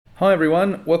Hi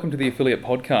everyone, welcome to the Affiliate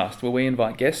Podcast, where we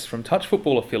invite guests from touch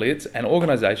football affiliates and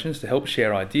organisations to help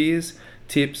share ideas,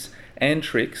 tips and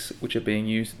tricks which are being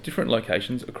used at different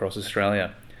locations across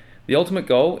Australia. The ultimate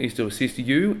goal is to assist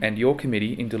you and your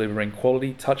committee in delivering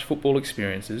quality touch football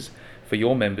experiences for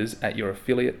your members at your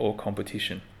affiliate or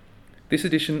competition. This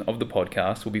edition of the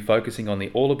podcast will be focusing on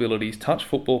the All Abilities Touch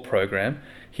Football program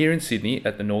here in Sydney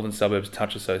at the Northern Suburbs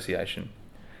Touch Association.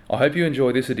 I hope you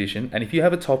enjoy this edition, and if you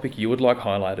have a topic you would like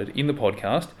highlighted in the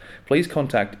podcast, please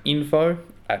contact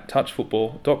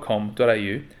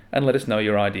info@touchfootball.com.au and let us know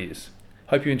your ideas.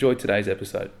 Hope you enjoyed today's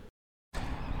episode.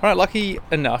 Alright, lucky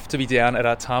enough to be down at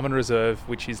our Tarman Reserve,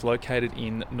 which is located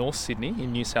in North Sydney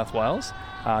in New South Wales,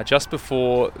 just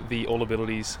before the All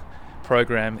Abilities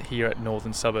program here at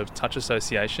Northern Suburbs Touch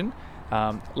Association.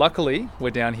 Luckily,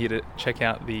 we're down here to check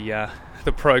out the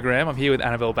program. I'm here with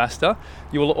Annabel Baster.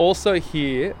 You will also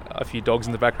hear a few dogs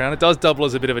in the background. It does double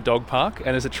as a bit of a dog park, and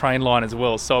there's a train line as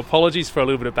well. So apologies for a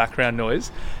little bit of background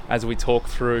noise as we talk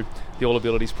through the All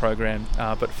Abilities program.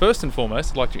 But first and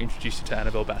foremost, I'd like to introduce you to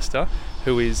Annabel Baster,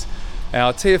 who is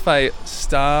our TFA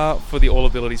star for the All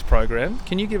Abilities program.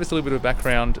 Can you give us a little bit of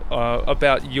background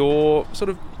about your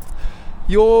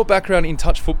background in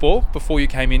touch football before you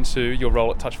came into your role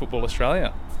at Touch Football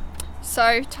Australia?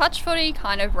 So touch footy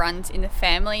kind of runs in the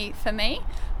family for me.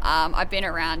 I've been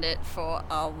around it for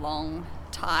a long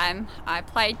time. I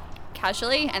played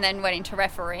casually and then went into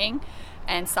refereeing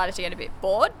and started to get a bit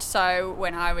bored. So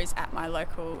when I was at my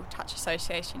local touch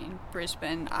association in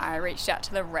Brisbane, I reached out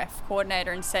to the ref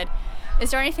coordinator and said,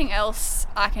 is there anything else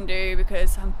I can do,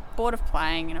 because I'm bored of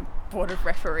playing and I'm bored of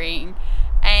refereeing?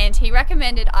 And he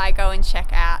recommended I go and check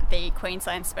out the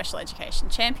Queensland Special Education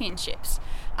Championships.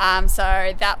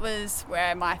 So that was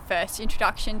where my first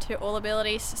introduction to All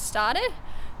Abilities started.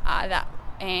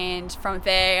 And from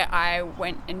there I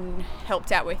went and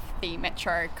helped out with the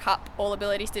Metro Cup All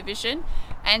Abilities division,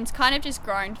 and kind of just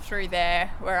grown through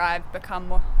there, where I've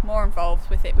become more involved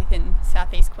with it within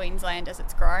Southeast Queensland as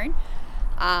it's grown.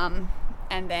 And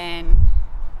then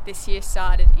this year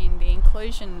started in the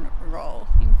inclusion role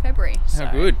in February.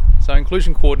 How good. So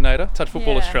inclusion coordinator, Touch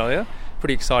Football Australia.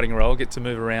 Pretty exciting role. Get to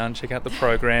move around, check out the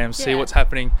program, see what's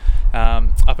happening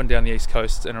up and down the East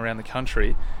Coast and around the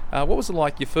country. What was it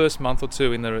like your first month or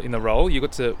two in the role? You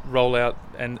got to roll out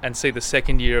and see the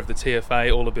second year of the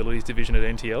TFA All Abilities division at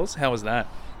NTLs. How was that?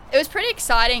 It was pretty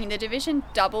exciting. The division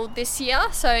doubled this year,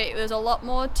 so it was a lot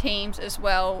more teams as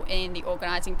well in the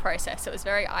organising process. It was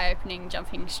very eye-opening,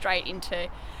 jumping straight into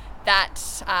that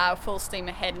full steam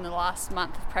ahead in the last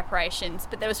month of preparations.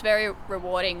 But that was very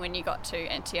rewarding when you got to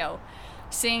NTL,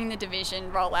 seeing the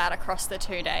division roll out across the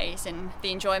 2 days, and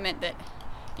the enjoyment that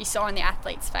you saw in the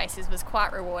athletes' faces was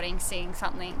quite rewarding, seeing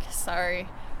something so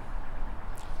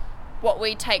what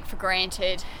we take for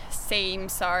granted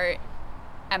seems so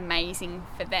amazing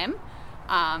for them.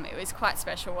 It was quite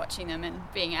special watching them and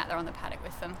being out there on the paddock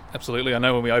with them. Absolutely. I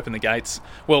know when we opened the gates,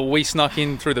 we snuck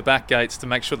in through the back gates to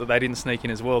make sure that they didn't sneak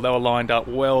in as well. They were lined up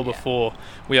before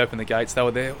we opened the gates. They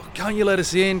were there, can't you let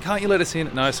us in? Can't you let us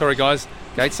in? No, sorry guys,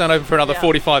 gates don't open for another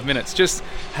 45 minutes. Just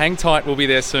hang tight, we'll be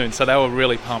there soon. So they were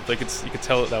really pumped. You could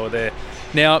tell that they were there.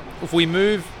 Now, if we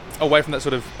move away from that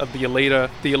sort of the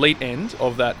elite end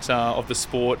of that of the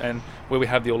sport, and where we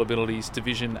have the All Abilities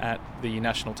division at the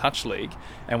National Touch League,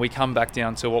 and we come back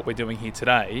down to what we're doing here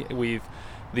today with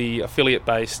the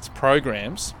affiliate-based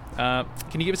programs. Can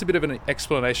you give us a bit of an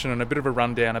explanation and a bit of a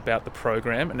rundown about the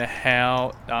program and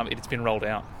how it's been rolled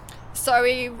out? So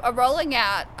we are rolling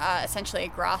out essentially a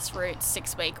grassroots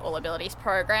 6-week All Abilities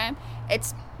program.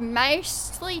 It's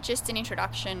mostly just an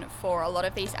introduction for a lot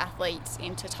of these athletes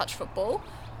into touch football.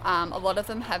 A lot of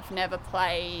them have never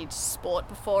played sport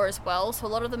before as well, so a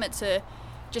lot of them it's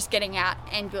just getting out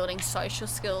and building social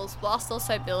skills, whilst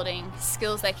also building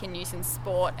skills they can use in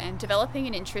sport and developing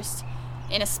an interest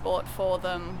in a sport for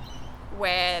them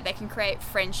where they can create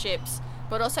friendships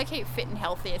but also keep fit and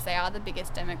healthy, as they are the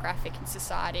biggest demographic in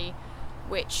society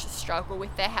which struggle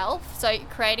with their health. So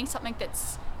creating something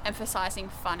that's emphasising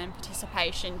fun and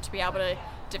participation to be able to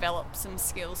develop some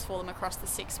skills for them across the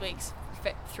 6 weeks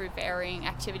through varying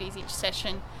activities each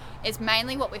session is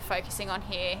mainly what we're focusing on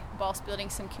here, whilst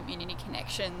building some community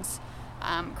connections,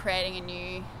 creating a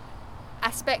new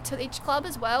aspect to each club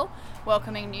as well,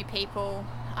 welcoming new people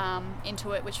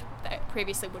into it which they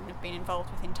previously wouldn't have been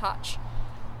involved with in touch.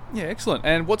 Yeah, excellent.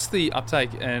 And what's the uptake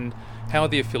and how are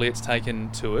the affiliates taken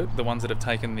to it, the ones that have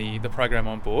taken the program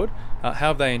on board? How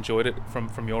have they enjoyed it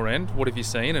from your end? What have you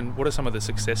seen, and what are some of the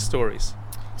success stories?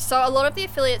 So a lot of the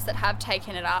affiliates that have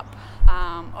taken it up,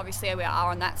 obviously we are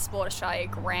on that Sport Australia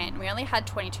grant. We only had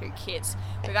 22 kids.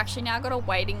 We've actually now got a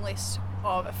waiting list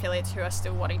of affiliates who are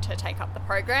still wanting to take up the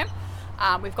program.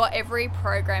 We've got every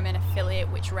program and affiliate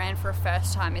which ran for a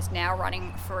first time is now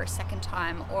running for a second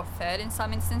time or third in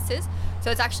some instances.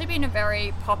 So it's actually been a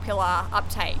very popular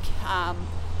uptake.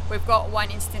 We've got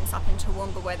one instance up in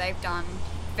Toowoomba where they've done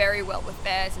very well with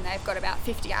theirs, and they've got about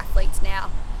 50 athletes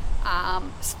now,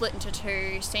 split into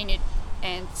 2 senior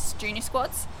and junior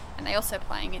squads, and they're also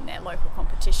playing in their local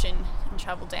competition and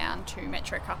travel down to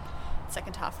Metro Cup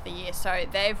second half of the year. So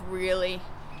they've really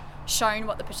shown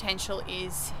what the potential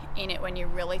is in it when you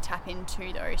really tap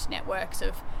into those networks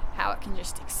of how it can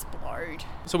just explode.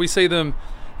 So we see them,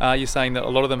 you're saying that a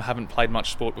lot of them haven't played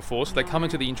much sport before, so they come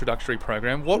into the introductory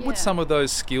program. What would some of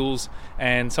those skills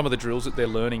and some of the drills that they're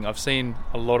learning? I've seen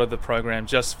a lot of the program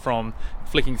just from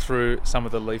flicking through some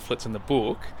of the leaflets in the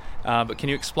book, but can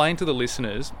you explain to the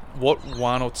listeners what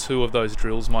 1 or 2 of those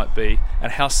drills might be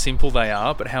and how simple they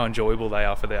are, but how enjoyable they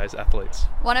are for those athletes?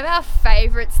 One of our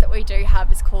favourites that we do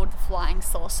have is called the flying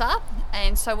saucer,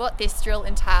 and so what this drill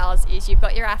entails is you've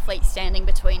got your athlete standing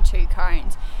between 2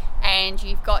 cones, and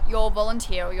you've got your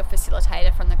volunteer or your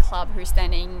facilitator from the club who's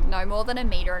standing no more than 1.5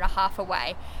 meters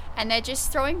away, and they're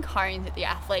just throwing cones at the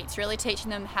athletes, really teaching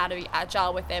them how to be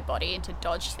agile with their body and to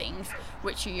dodge things,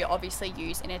 which you obviously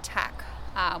use in attack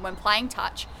when playing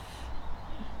touch.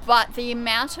 But the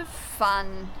amount of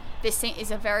fun, this is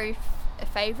a very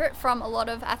favourite from a lot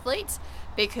of athletes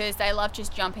because they love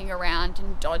just jumping around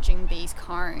and dodging these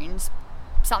cones.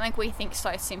 Something we think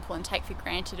so simple and take for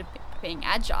granted of being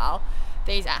agile,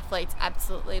 these athletes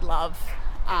absolutely love.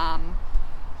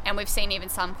 And we've seen even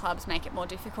some clubs make it more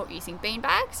difficult using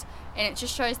beanbags, and it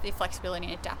just shows the flexibility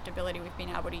and adaptability we've been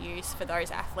able to use for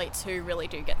those athletes who really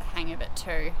do get the hang of it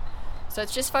too. So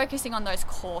it's just focusing on those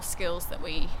core skills that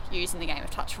we use in the game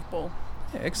of touch football.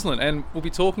 Yeah, excellent. And we'll be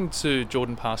talking to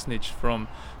Jordan Parsonage from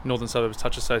Northern Suburbs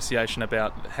Touch Association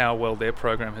about how well their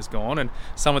program has gone and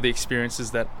some of the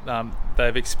experiences that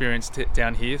they've experienced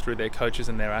down here through their coaches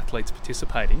and their athletes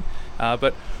participating.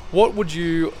 But what would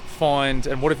you find,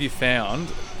 and what have you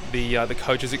found the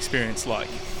coaches' experience like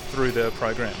through the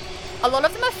program? A lot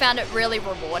of them have found it really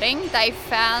rewarding. They've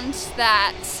found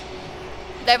that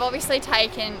they've obviously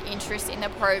taken interest in the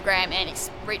program and it's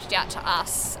reached out to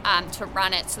us to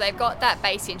run it. So they've got that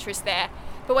base interest there.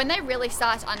 But when they really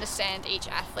start to understand each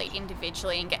athlete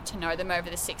individually and get to know them over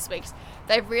the 6 weeks,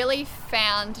 they've really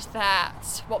found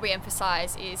that what we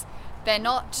emphasise is they're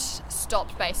not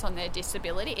stopped based on their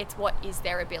disability, it's what is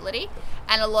their ability.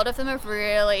 And a lot of them have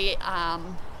really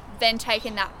then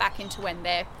taken that back into when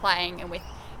they're playing and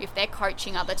if they're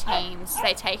coaching other teams,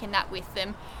 they've taken that with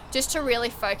them just to really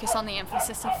focus on the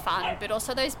emphasis of fun, but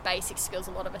also those basic skills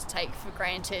a lot of us take for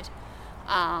granted.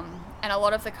 And a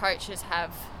lot of the coaches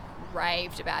have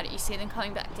raved about it. You see them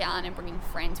coming back down and bringing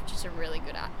friends, which is a really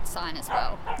good sign as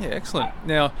well. Yeah, excellent.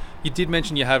 Now, you did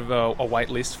mention you have a wait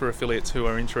list for affiliates who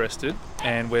are interested,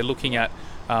 and we're looking at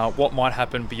what might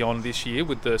happen beyond this year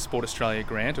with the Sport Australia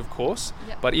grant, of course.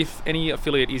 Yep. But if any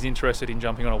affiliate is interested in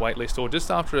jumping on a wait list, or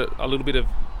just after a little bit of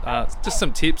just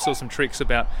some tips or some tricks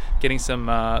about getting some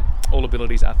all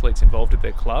abilities athletes involved at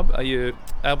their club, are you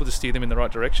able to steer them in the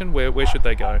right direction? Where should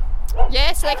they go?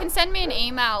 Yeah, so they can send me an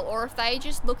email, or if they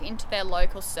just look into their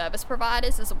local service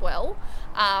providers as well,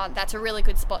 that's a really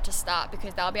good spot to start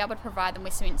because they'll be able to provide them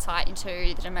with some insight into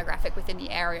the demographic within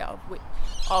the area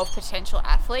of potential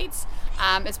athletes,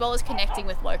 as well as connecting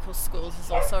with local schools is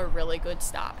also a really good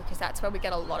start because that's where we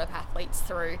get a lot of athletes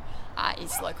through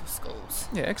is local schools.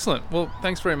 Yeah, excellent. Well,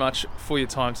 thanks very much for your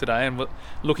time today, and we're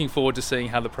looking forward to seeing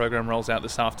how the program rolls out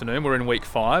this afternoon. We're in week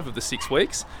 5 of the 6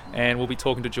 weeks, and we'll be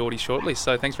talking to Geordie shortly.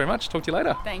 So thanks very much. Talk to you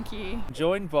later. Thank you.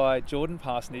 Joined by Jordan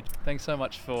Parsonage. Thanks so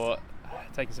much for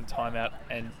taking some time out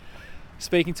and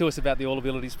speaking to us about the All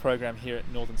Abilities program here at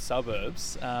Northern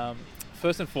Suburbs.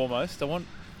 First and foremost, I want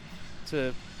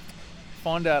to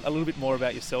find out a little bit more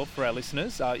about yourself for our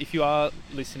listeners. If you are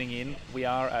listening in, we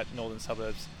are at Northern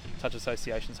Suburbs Touch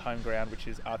Association's home ground, which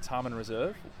is our Tarman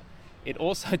Reserve. It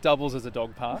also doubles as a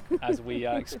dog park, as we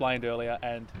explained earlier,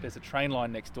 and there's a train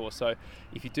line next door. So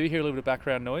if you do hear a little bit of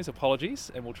background noise,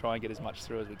 apologies, and we'll try and get as much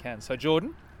through as we can. So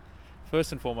Jordan,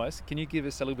 first and foremost, can you give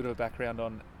us a little bit of a background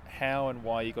on how and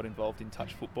why you got involved in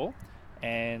touch football?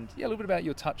 And a little bit about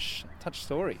your touch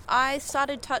story. I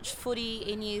started touch footy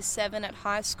in Year 7 at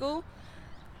high school.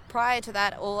 Prior to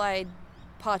that, all I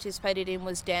participated in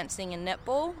was dancing and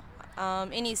netball.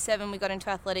 In Year 7, we got into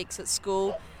athletics at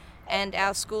school, and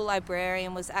our school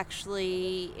librarian was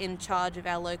actually in charge of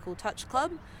our local touch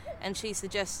club, and she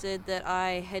suggested that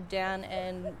I head down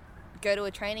and go to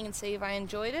a training and see if I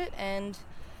enjoyed it, and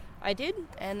I did,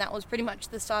 and that was pretty much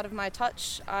the start of my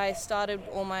touch. I started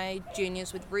all my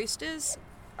juniors with Roosters.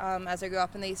 as I grew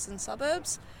up in the eastern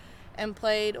suburbs, and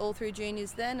played all through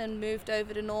juniors then, and moved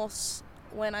over to Norths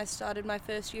when I started my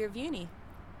first year of uni.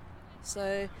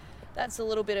 So that's a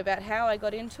little bit about how I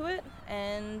got into it,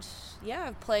 and yeah,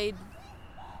 I've played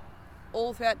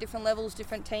all throughout different levels,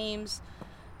 different teams,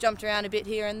 jumped around a bit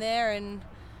here and there, and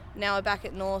now I'm back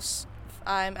at Norths.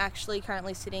 I'm actually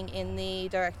currently sitting in the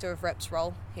Director of Reps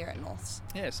role here at Norths.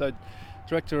 Yeah, so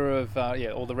Director of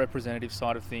all the representative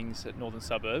side of things at Northern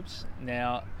Suburbs.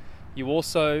 Now, you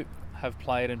also have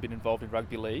played and been involved in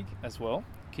rugby league as well.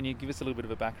 Can you give us a little bit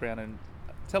of a background and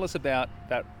tell us about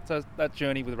that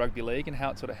journey with rugby league and how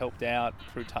it sort of helped out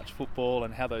through touch football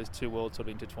and how those two worlds sort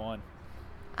of intertwine?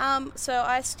 So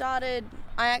I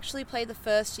actually played the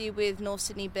first year with North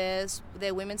Sydney Bears,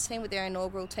 their women's team, with their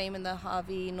inaugural team in the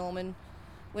Harvey Norman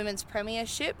Women's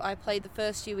Premiership. I played the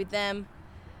first year with them,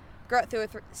 got through a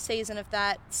season of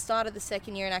that, started the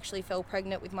second year and actually fell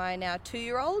pregnant with my now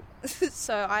 2-year-old.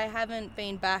 So I haven't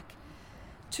been back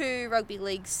to rugby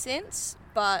league since,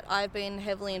 but I've been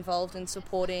heavily involved in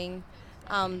supporting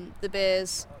the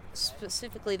Bears,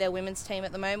 specifically their women's team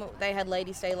at the moment. They had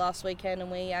Ladies' Day last weekend,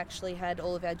 and we actually had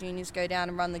all of our juniors go down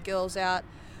and run the girls out.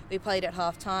 We played at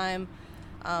half-time.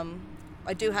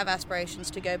 I do have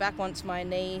aspirations to go back once my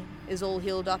knee is all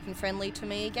healed up and friendly to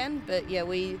me again. But yeah,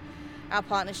 our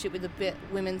partnership with the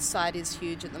women's side is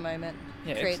huge at the moment.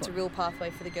 Yeah, creates excellent. a real pathway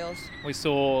for the girls. I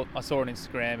saw on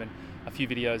Instagram and a few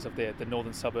videos of the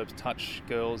Northern Suburbs Touch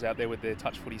girls out there with their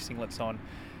touch footy singlets on.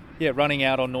 Yeah, running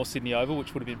out on North Sydney Oval,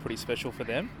 which would have been pretty special for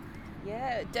them.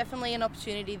 Yeah, definitely an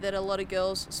opportunity that a lot of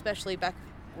girls, especially back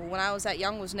when I was that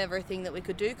young, was never a thing that we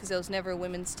could do because there was never a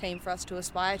women's team for us to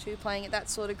aspire to playing at that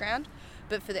sort of ground.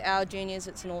 But for our juniors,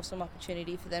 it's an awesome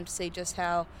opportunity for them to see just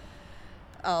how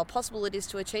possible it is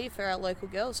to achieve for our local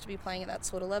girls to be playing at that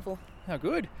sort of level. How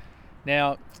good.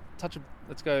 Now,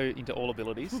 let's go into All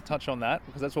Abilities. Touch on that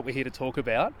because that's what we're here to talk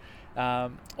about.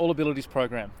 All Abilities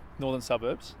program, Northern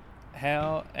Suburbs.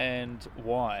 How and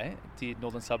why did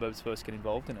Northern Suburbs first get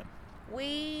involved in it?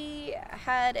 We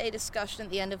had a discussion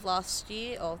at the end of last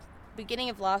year, or beginning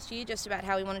of last year, just about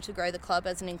how we wanted to grow the club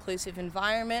as an inclusive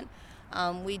environment.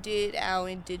 We did our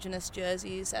Indigenous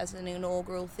jerseys as an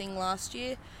inaugural thing last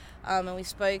year, and we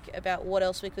spoke about what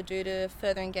else we could do to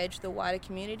further engage the wider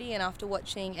community. And after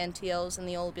watching NTLs and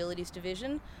the All Abilities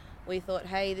division, we thought,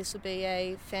 hey, this would be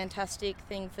a fantastic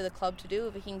thing for the club to do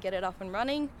if we can get it up and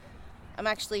running. I'm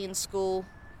actually in school,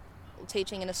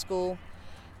 teaching in a school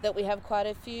that we have quite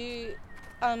a few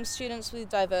students with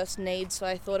diverse needs, so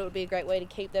I thought it would be a great way to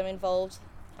keep them involved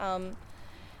and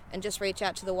just reach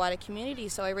out to the wider community.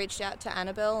 So I reached out to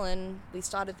Annabel and we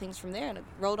started things from there, and it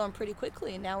rolled on pretty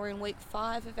quickly, and now we're in week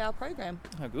 5 of our program.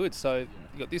 Oh, good. So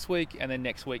you've got this week and then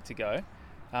next week to go.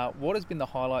 What has been the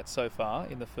highlight so far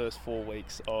in the first 4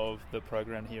 weeks of the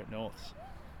program here at Norths?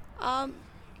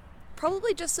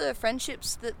 Probably just the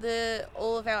friendships that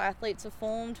all of our athletes have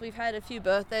formed. We've had a few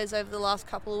birthdays over the last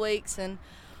couple of weeks, and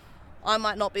I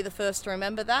might not be the first to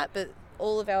remember that, but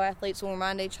all of our athletes will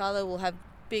remind each other. We'll have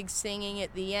big singing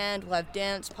at the end, we'll have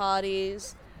dance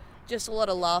parties, just a lot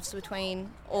of laughs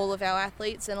between all of our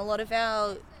athletes, and a lot of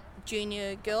our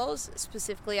junior girls,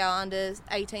 specifically our under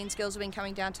 18s girls, have been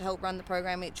coming down to help run the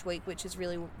program each week, which is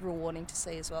really rewarding to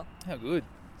see as well. How good.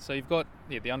 So you've got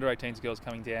the under 18s girls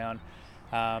coming down.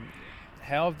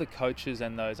 How have the coaches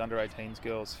and those under 18s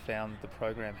girls found the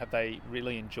program? Have they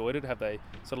really enjoyed it? Have they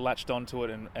sort of latched onto it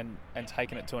and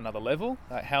taken it to another level?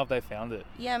 How have they found it?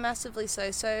 Yeah, massively so.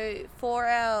 So for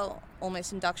our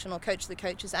almost induction or coach of the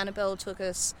coaches, Annabel took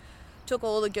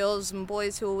all the girls and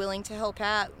boys who were willing to help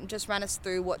out and just ran us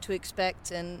through what to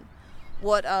expect and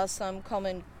what are some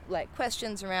common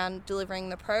questions around delivering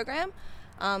the program.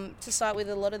 To start with,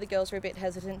 a lot of the girls were a bit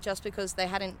hesitant just because they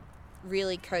hadn't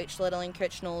really coached, let alone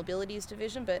coached an All Abilities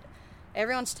division, but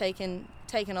everyone's taken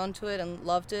onto it and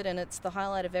loved it, and it's the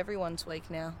highlight of everyone's week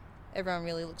now. Everyone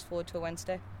really looks forward to a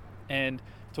Wednesday. And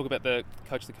talk about the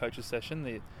Coach the Coaches session,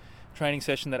 the training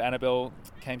session that Annabel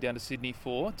came down to Sydney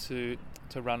for to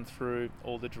run through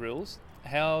all the drills.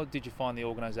 How did you find the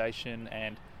organisation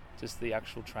and just the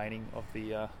actual training of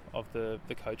the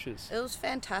coaches? It was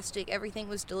fantastic. Everything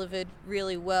was delivered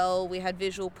really well. We had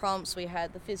visual prompts, we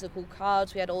had the physical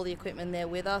cards, we had all the equipment there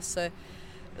with us, so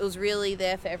it was really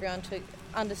there for everyone to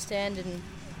understand, and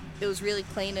it was really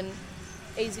clean and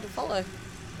easy to follow.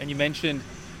 And you mentioned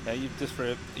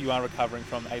you are recovering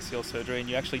from ACL surgery, and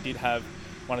you actually did have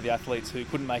one of the athletes who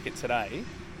couldn't make it today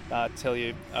tell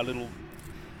you a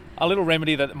little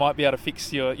remedy that might be able to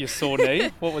fix your sore knee.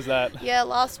 What was that? Yeah,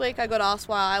 last week I got asked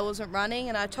why I wasn't running,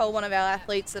 and I told one of our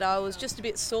athletes that I was just a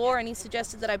bit sore, and he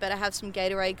suggested that I better have some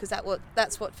Gatorade because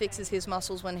that's what fixes his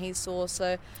muscles when he's sore.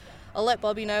 So I'll let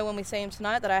Bobby know when we see him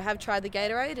tonight that I have tried the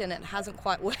Gatorade and it hasn't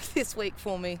quite worked this week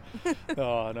for me.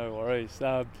 Oh, no worries.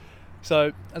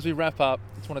 So as we wrap up,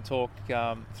 I just want to talk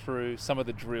through some of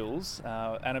the drills.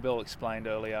 Annabel explained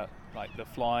earlier, like the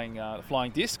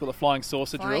flying disc or the flying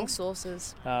saucer drill. Flying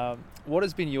saucers. What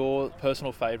has been your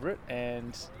personal favourite,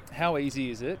 and how easy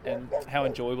is it, and how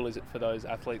enjoyable is it for those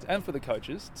athletes and for the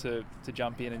coaches to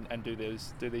jump in and do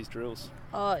these drills?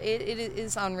 Oh, it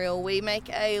is unreal. We make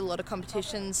a lot of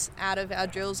competitions out of our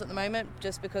drills at the moment,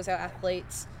 just because our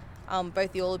athletes,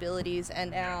 both the All Abilities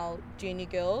and our junior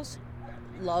girls,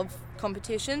 love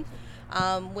competition.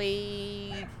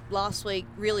 Last week,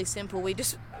 really simple,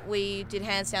 we did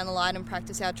hands down the line and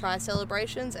practice our try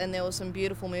celebrations, and there were some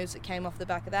beautiful moves that came off the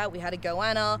back of that. We had a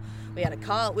goanna, we had a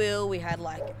cartwheel, we had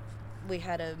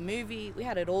a movie, we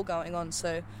had it all going on.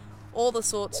 So all the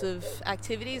sorts of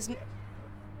activities,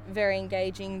 very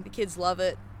engaging. The kids love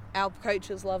it, our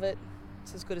coaches love it.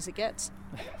 It's as good as it gets.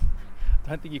 I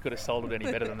don't think you could have sold it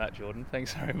any better than that, Jordan.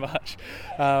 Thanks very much.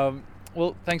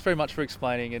 Well, thanks very much for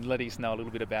explaining and letting us know a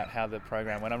little bit about how the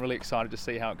program went. I'm really excited to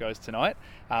see how it goes tonight,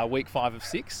 week 5 of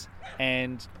 6.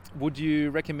 And would you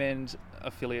recommend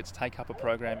affiliates take up a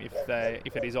program if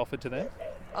it is offered to them?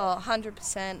 Oh,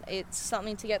 100%. It's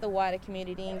something to get the wider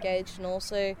community engaged and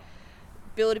also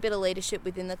build a bit of leadership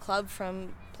within the club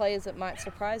from players that might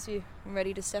surprise you and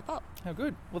ready to step up. Oh,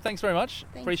 good. Well, thanks very much.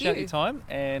 Thank Appreciate you. your time.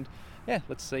 And yeah,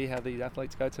 let's see how these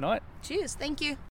athletes go tonight. Cheers. Thank you.